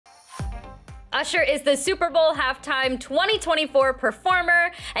Usher is the Super Bowl halftime 2024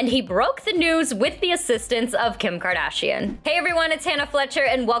 performer, and he broke the news with the assistance of Kim Kardashian. Hey everyone, it's Hannah Fletcher,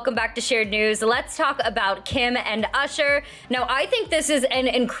 and welcome back to Shared News. Let's talk about Kim and Usher. Now, I think this is an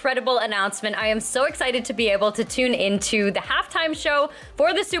incredible announcement. I am so excited to be able to tune into the halftime show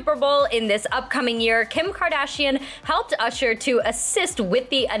for the Super Bowl in this upcoming year. Kim Kardashian helped Usher to assist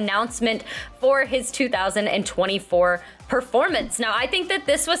with the announcement for his 2024 performance. Now, I think that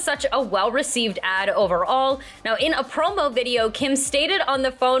this was such a well-received ad overall. Now, in a promo video, Kim stated on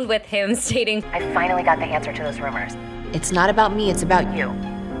the phone with him, stating, "I finally got the answer to those rumors. It's not about me, it's about you.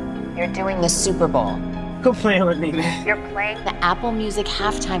 You're doing the Super Bowl. Go playing with me, man. You're playing the Apple Music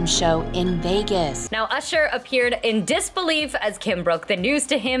halftime show in Vegas." Now, Usher appeared in disbelief as Kim broke the news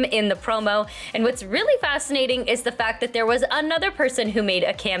to him in the promo, and what's really fascinating is the fact that there was another person who made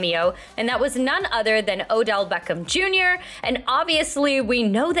a cameo, and that was none other than Odell Beckham Jr., and obviously we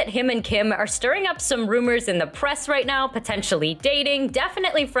know that him and Kim are stirring up some rumors in the press right now, potentially dating,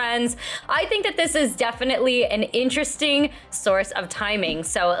 definitely friends. I think that this is definitely an interesting source of timing,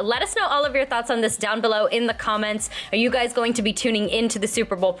 so let us know all of your thoughts on this down below in the comments. Are you guys going to be tuning into the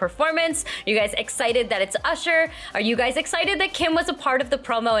Super Bowl performance? Are you guys excited that it's Usher? Are you guys excited that Kim was a part of the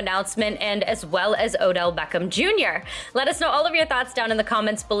promo announcement, and as well as Odell Beckham Jr.? Let us know all of your thoughts down in the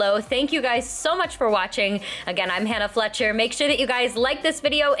comments below. Thank you guys so much for watching. Again, I'm Hannah Fletcher. Make sure that you guys like this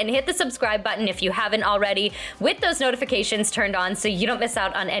video and hit the subscribe button if you haven't already, with those notifications turned on so you don't miss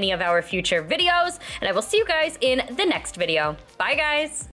out on any of our future videos. And I will see you guys in the next video. Bye guys!